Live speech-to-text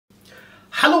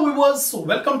Hello viewers, so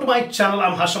welcome to my channel.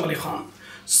 I'm Hasham.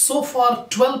 So far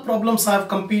 12 problems I have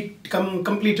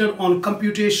completed on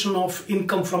computation of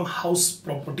income from house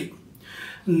property.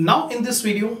 Now in this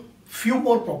video, few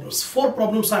more problems, 4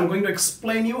 problems I'm going to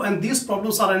explain you, and these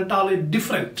problems are entirely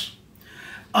different.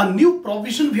 A new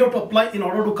provision we have to apply in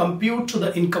order to compute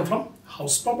the income from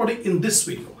house property in this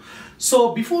video.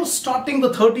 So before starting the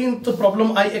 13th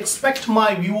problem, I expect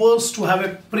my viewers to have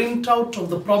a printout of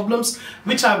the problems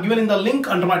which I have given in the link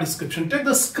under my description. Take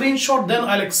the screenshot, then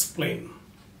I'll explain.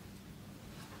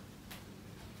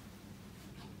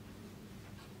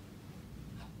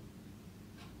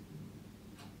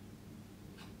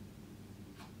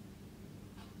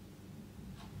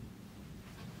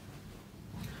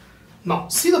 Now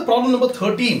see the problem number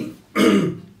 13.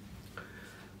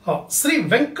 Sri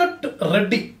Venkat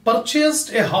Reddy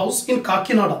purchased a house in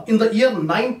Kakinada in the year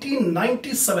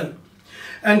 1997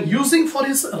 and using for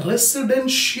his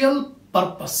residential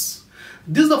purpose.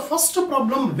 This is the first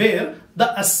problem where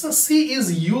the assessee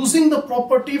is using the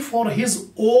property for his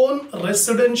own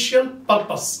residential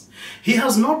purpose. He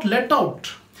has not let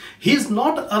out. He is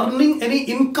not earning any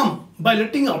income by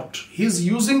letting out. He is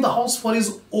using the house for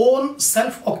his own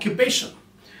self-occupation.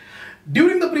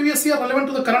 During the previous year, relevant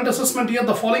to the current assessment year,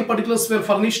 the following particulars were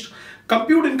furnished.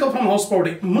 Compute income from house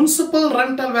property. Municipal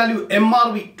rental value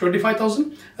MRV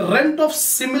 25,000. Rent of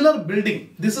similar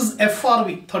building. This is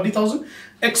FRV 30,000.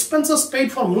 Expenses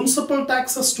paid for municipal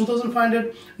taxes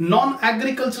 2,500.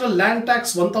 Non-agricultural land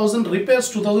tax 1,000.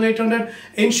 Repairs 2,800.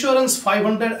 Insurance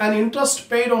 500. And interest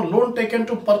paid on loan taken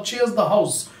to purchase the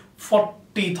house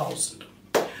 40,000.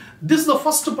 This is the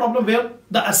first problem where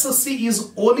the assessee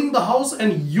is owning the house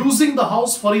and using the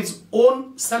house for his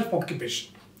own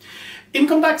self-occupation.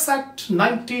 Income Tax Act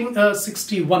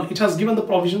 1961, it has given the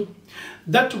provision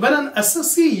that when an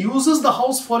assessee uses the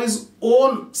house for his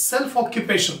own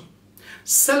self-occupation,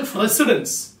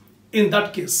 self-residence, in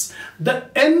that case,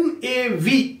 the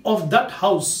NAV of that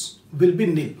house will be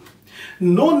nil.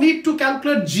 No need to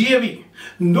calculate GAV,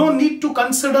 no need to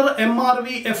consider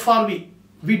MRV, FRV.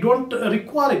 We don't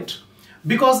require it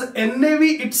because NAV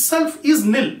itself is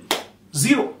nil,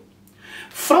 0.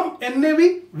 From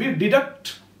NAV, we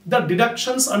deduct the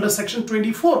deductions under section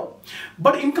 24.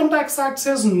 But Income Tax Act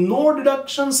says no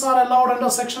deductions are allowed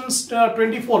under section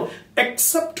 24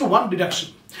 except one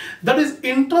deduction. That is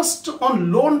interest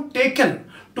on loan taken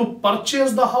to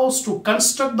purchase the house, to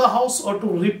construct the house, or to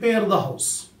repair the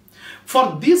house.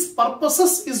 For these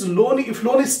purposes, if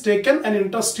loan is taken and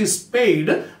interest is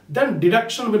paid, then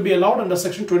deduction will be allowed under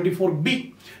section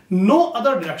 24B. No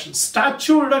other deduction,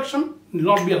 statute deduction will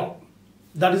not be allowed.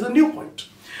 That is a new point.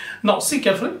 Now see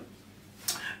carefully.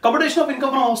 Computation of income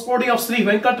from house property of Sri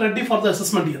Venkat Reddy for the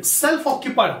assessment year.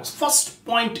 Self-occupied house. First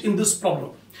point in this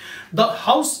problem. The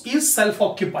house is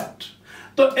self-occupied.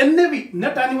 The NAV,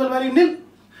 net annual value, nil.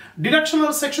 Deduction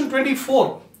under section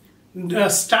 24.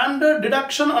 Standard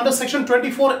deduction under section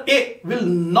 24A will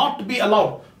not be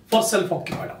allowed for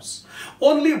self-occupied house.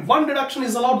 Only one deduction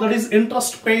is allowed, that is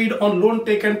interest paid on loan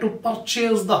taken to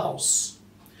purchase the house.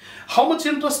 How much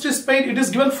interest is paid? It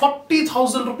is given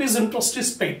 40,000 rupees interest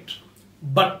is paid.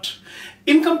 But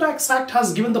Income Tax Act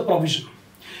has given the provision.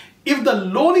 If the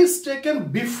loan is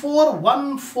taken before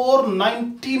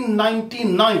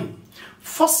 1/4/1999,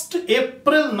 1st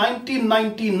April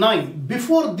 1999,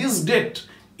 before this date,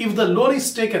 if the loan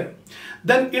is taken,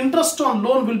 then interest on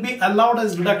loan will be allowed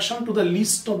as deduction to the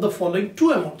least of the following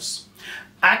two amounts.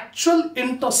 Actual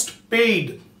interest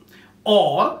paid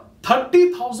or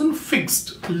 30,000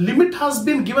 fixed. Limit has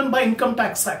been given by Income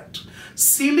Tax Act.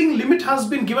 Ceiling limit has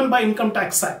been given by Income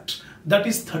Tax Act. That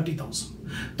is 30,000.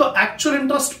 The actual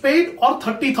interest paid or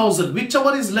 30,000,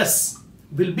 whichever is less,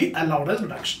 will be allowed as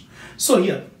deduction. So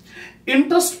here,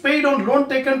 interest paid on loan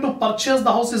taken to purchase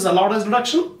the house is allowed as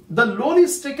deduction. The loan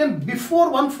is taken before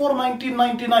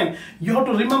 1/4/1999. You have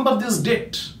to remember this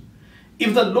date.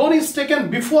 If the loan is taken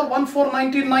before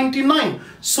 1/4/1999,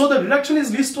 so the deduction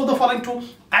is least of the following two.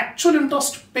 Actual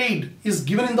interest paid is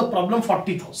given in the problem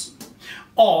 40,000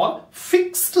 or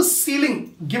fixed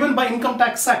ceiling given by Income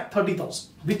Tax Act 30,000,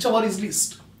 whichever is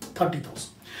least,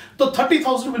 30,000. The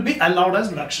 30,000 will be allowed as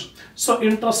deduction. So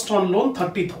interest on loan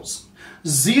 30,000.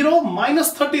 0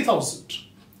 minus 30,000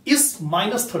 is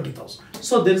minus 30,000.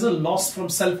 So there is a loss from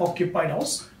self-occupied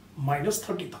house, minus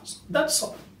 30,000. That's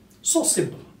all. So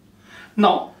simple.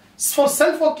 Now, for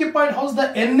self-occupied house,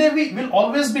 the NAV will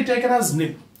always be taken as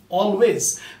nil.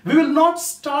 Always. We will not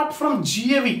start from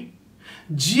GAV.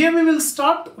 GAV will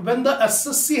start when the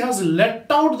assessee has let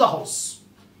out the house.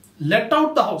 Let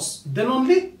out the house. Then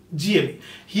only GAV.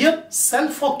 Here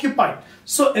self-occupied.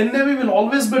 So NAV will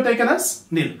always be taken as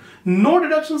nil. No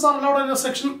deductions are allowed under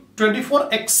section 24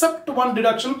 except one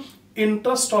deduction,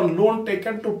 interest on loan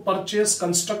taken to purchase,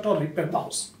 construct or repair the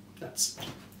house. That's it.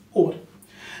 Over.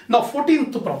 Now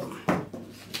 14th problem.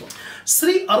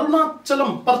 Sri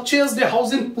Arunachalam purchased a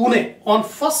house in Pune on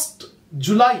 1st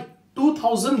July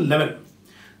 2011.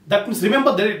 That means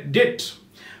remember the date.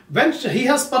 When he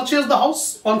has purchased the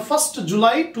house on 1st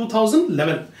July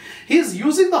 2011, he is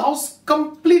using the house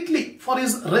completely for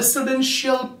his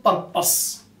residential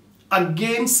purpose.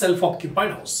 Again,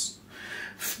 self-occupied house.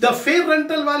 The fair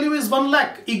rental value is 1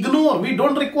 lakh. Ignore, we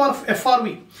don't require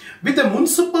FRV. With a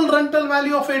municipal rental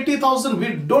value of 80,000,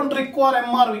 we don't require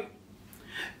MRV.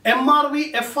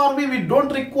 MRV, FRV, we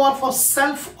don't require for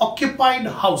self-occupied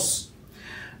house.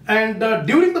 And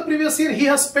during the previous year, he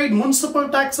has paid municipal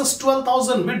taxes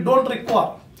 12,000. We don't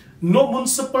require. No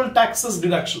municipal taxes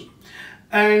deduction.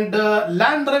 And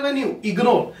land revenue,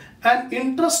 ignore. And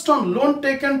interest on loan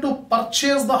taken to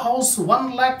purchase the house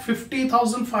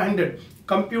 1,50,500.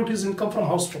 Compute his income from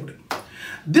house property.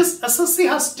 This SSC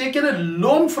has taken a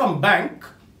loan from bank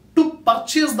to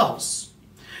purchase the house.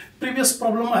 Previous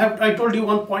problem I told you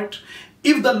one point.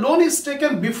 If the loan is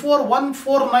taken before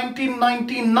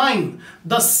 1/4/1999,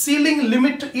 the ceiling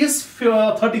limit is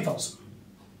 30,000.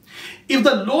 If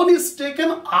the loan is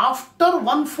taken after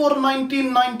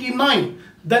 1/4/1999,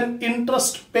 then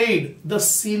interest paid, the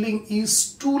ceiling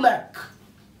is 2 lakh.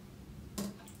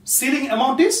 Ceiling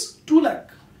amount is 2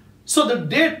 lakh. So the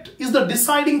date is the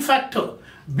deciding factor.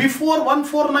 Before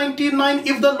 1/4/1999,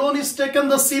 if the loan is taken,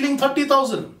 the ceiling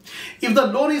 30,000. If the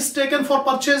loan is taken for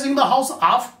purchasing the house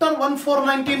after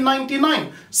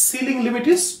 1/4/1999, ceiling limit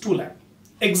is 2 lakh.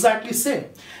 Exactly same.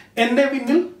 NAV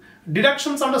nil,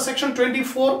 deductions under section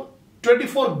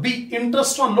 24B,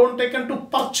 interest on loan taken to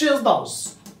purchase the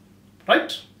house.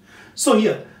 Right? So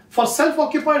here, for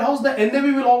self-occupied house, the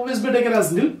NAV will always be taken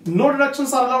as nil. No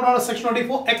deductions are allowed under section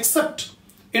 24 except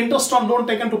interest on loan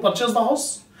taken to purchase the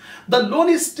house. The loan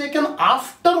is taken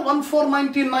after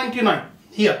 1/4/1999.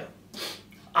 Here,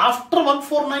 after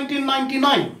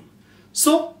 1/4/1999.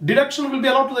 So, deduction will be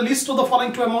allowed to the least of the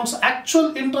following two amounts.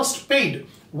 Actual interest paid,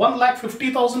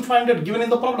 1,50,500 given in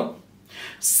the problem.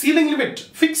 Ceiling limit,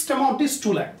 fixed amount is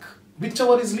 2 lakh.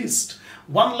 Whichever is least.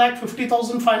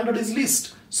 1,50,500 is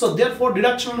least. So, therefore,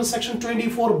 deduction under section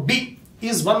 24B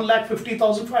is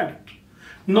 1,50,500.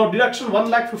 Now, deduction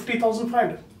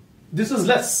 1,50,500. This is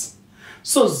less.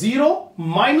 So 0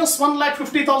 minus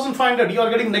 1,50,500, you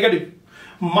are getting negative.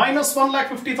 Minus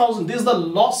 1,50,000, this is the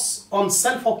loss on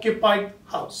self-occupied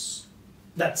house.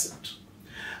 That's it.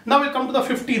 Now we come to the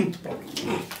 15th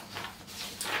problem.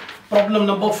 Problem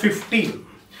number 15.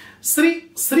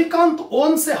 Srikant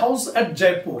owns a house at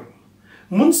Jaipur.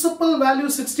 Municipal value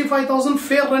 65,000,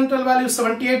 fair rental value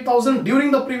 78,000.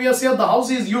 During the previous year, the house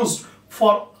is used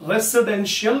for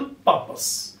residential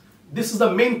purpose. This is the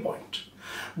main point.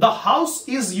 The house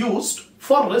is used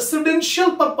for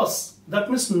residential purpose. That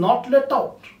means not let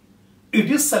out. It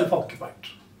is self-occupied.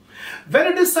 When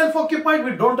it is self-occupied,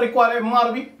 we don't require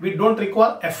MRV, we don't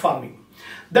require FRV.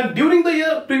 Then during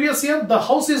the previous year, the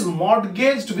house is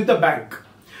mortgaged with a bank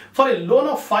for a loan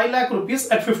of 5 lakh rupees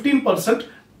at 15%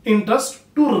 interest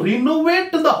to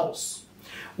renovate the house.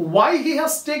 Why he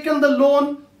has taken the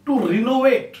loan? To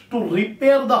renovate, to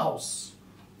repair the house.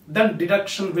 Then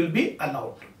deduction will be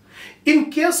allowed.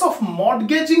 In case of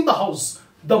mortgaging the house,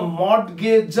 the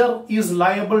mortgager is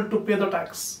liable to pay the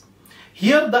tax.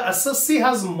 Here the SSC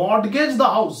has mortgaged the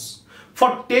house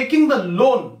for taking the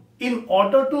loan in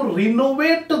order to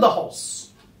renovate the house.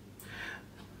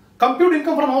 Compute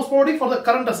income from house property for the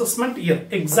current assessment year.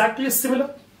 Exactly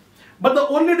similar. But the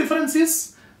only difference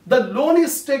is the loan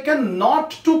is taken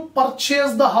not to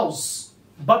purchase the house,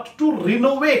 but to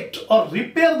renovate or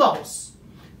repair the house.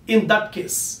 In that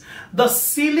case, the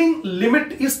ceiling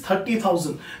limit is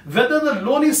 30,000. Whether the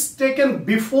loan is taken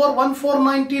before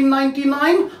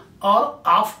 1/4/1999 or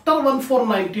after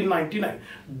 1/4/1999,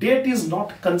 date is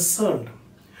not concerned.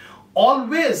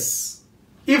 Always,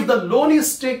 if the loan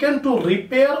is taken to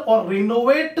repair or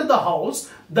renovate the house,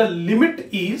 the limit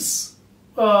is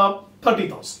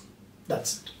 30,000.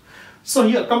 That's it. So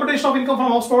here, computation of income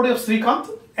from house property of Srikant,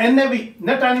 NAV,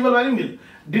 net annual value nil.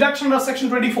 Deduction under section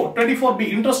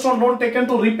 24B, interest on loan taken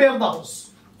to repair the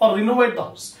house or renovate the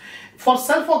house. For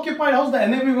self-occupied house, the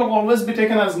NAV will always be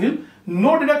taken as nil.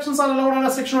 No deductions are allowed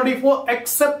under section 24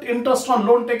 except interest on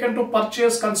loan taken to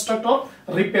purchase, construct or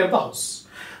repair the house.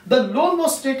 The loan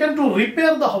was taken to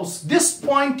repair the house. This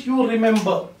point you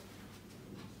remember.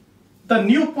 The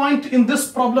new point in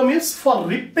this problem is for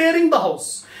repairing the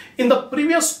house. In the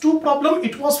previous two problem,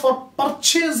 it was for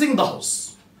purchasing the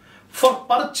house. For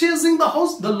purchasing the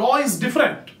house, the law is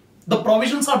different. The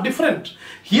provisions are different.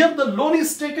 Here the loan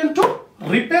is taken to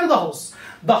repair the house.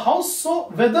 The house,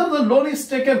 so whether the loan is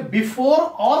taken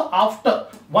before or after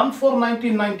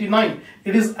 1/4/1999,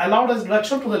 it is allowed as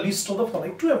deduction to the least of the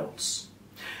following two amounts.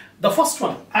 The first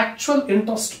one, actual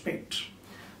interest paid.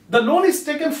 The loan is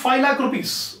taken 5 lakh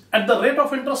rupees at the rate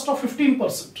of interest of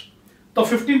 15%. The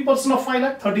 15% of 5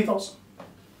 lakh, 30,000.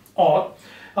 Or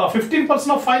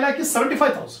 15% of 5 lakh is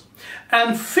 75,000.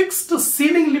 And fixed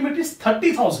ceiling limit is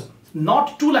 30,000,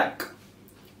 not 2 lakh.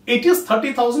 It is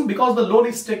 30,000 because the loan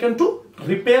is taken to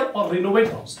repair or renovate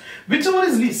the house. Whichever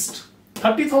is least,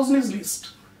 30,000 is least.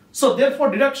 So therefore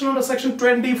deduction under section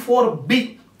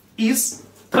 24B is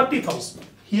 30,000.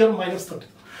 Here minus 30,000.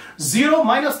 0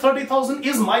 minus 30,000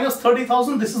 is minus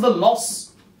 30,000. This is the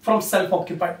loss from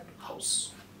self-occupied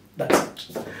house. That's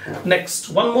it. Next,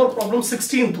 one more problem,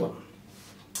 16th one.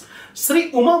 Sri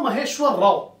Uma Maheshwar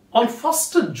Rao on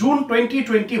 1st June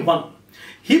 2021.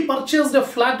 He purchased a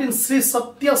flat in Sri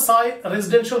Satya Sai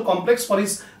residential complex for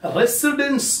his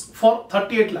residence for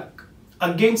 38 lakh.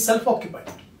 Again self-occupied.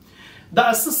 The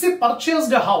assessee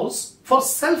purchased a house for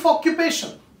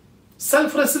self-occupation,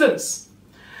 self-residence.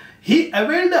 He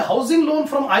availed a housing loan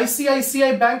from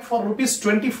ICICI Bank for rupees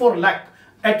 24 lakh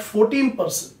at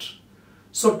 14%.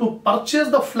 So to purchase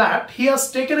the flat, he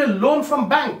has taken a loan from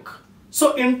bank.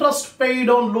 So interest paid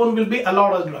on loan will be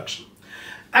allowed as deduction.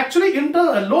 Actually,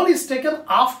 loan is taken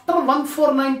after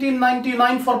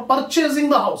 1/4/1999 for purchasing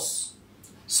the house.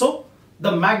 So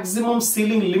the maximum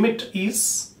ceiling limit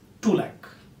is 2 lakh.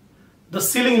 The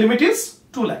ceiling limit is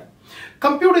 2 lakh.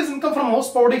 Compute his income from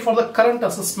house property for the current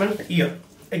assessment year.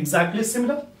 Exactly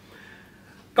similar.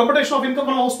 Computation of income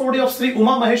from house property of Sri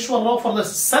Uma Maheshwar Rao for the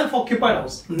self-occupied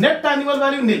house. Net annual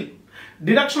value nil.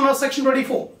 Deduction under section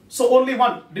 24. So only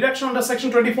one. Deduction under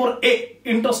section 24A.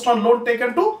 Interest on loan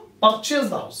taken to purchase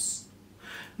the house.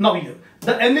 Now here,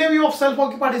 the NAV of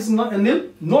self-occupied is nil.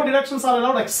 No deductions are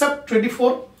allowed except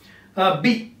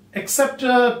 24B. Except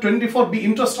 24B.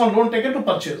 Interest on loan taken to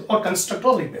purchase or construct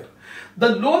or repair.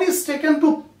 The loan is taken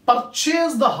to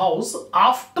purchase the house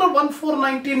after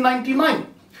 1/4/1999.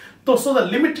 So the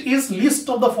limit is least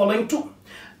of the following two.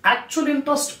 Actual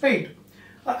interest paid.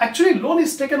 Actually loan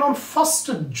is taken on 1st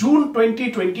June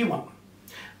 2021.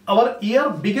 Our year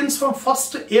begins from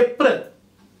 1st April.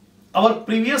 Our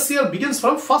previous year begins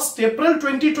from 1st April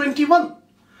 2021.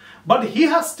 But he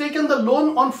has taken the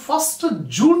loan on 1st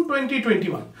June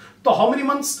 2021. So how many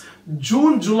months?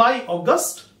 June, July,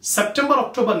 August, September,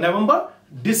 October, November,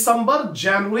 December,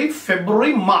 January,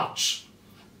 February, March.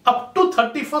 Up to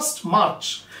 31st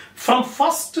March. From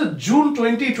 1st June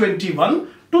 2021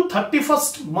 to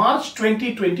 31st March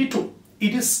 2022.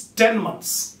 It is 10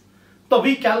 months. So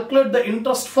we calculate the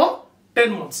interest for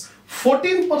 10 months.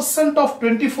 14% of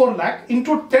 24 lakh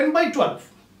into 10 by 12.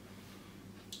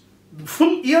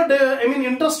 Full year,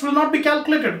 interest will not be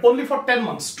calculated. Only for 10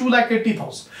 months.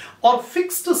 2,80,000. Or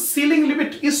fixed ceiling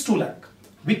limit is 2 lakh.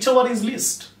 Whichever is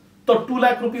least. So 2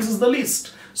 lakh rupees is the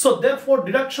least. So therefore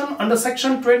deduction under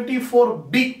section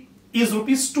 24B is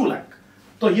rupees 2 lakh.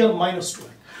 So here minus 2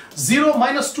 lakh. 0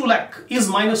 minus 2 lakh is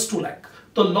minus 2 lakh.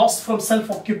 The loss from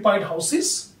self-occupied house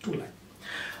is 2 lakh.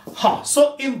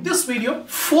 So in this video,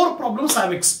 4 problems I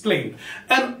have explained,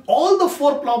 and all the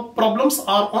 4 problems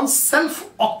are on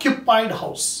self-occupied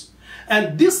house,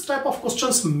 and this type of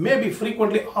questions may be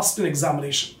frequently asked in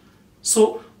examination.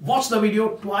 So watch the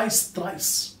video twice,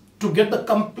 thrice to get the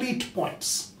complete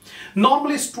points.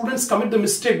 Normally students commit the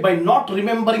mistake by not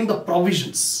remembering the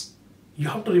provisions. You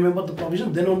have to remember the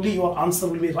provision, then only your answer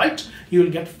will be right. You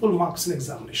will get full marks in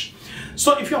examination.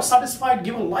 So if you are satisfied,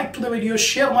 give a like to the video,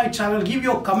 share my channel, give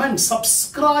your comment,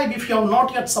 subscribe if you have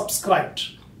not yet subscribed.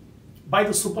 By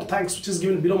the super thanks which is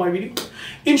given below my video.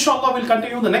 Inshallah, we'll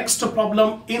continue the next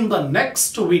problem in the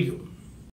next video.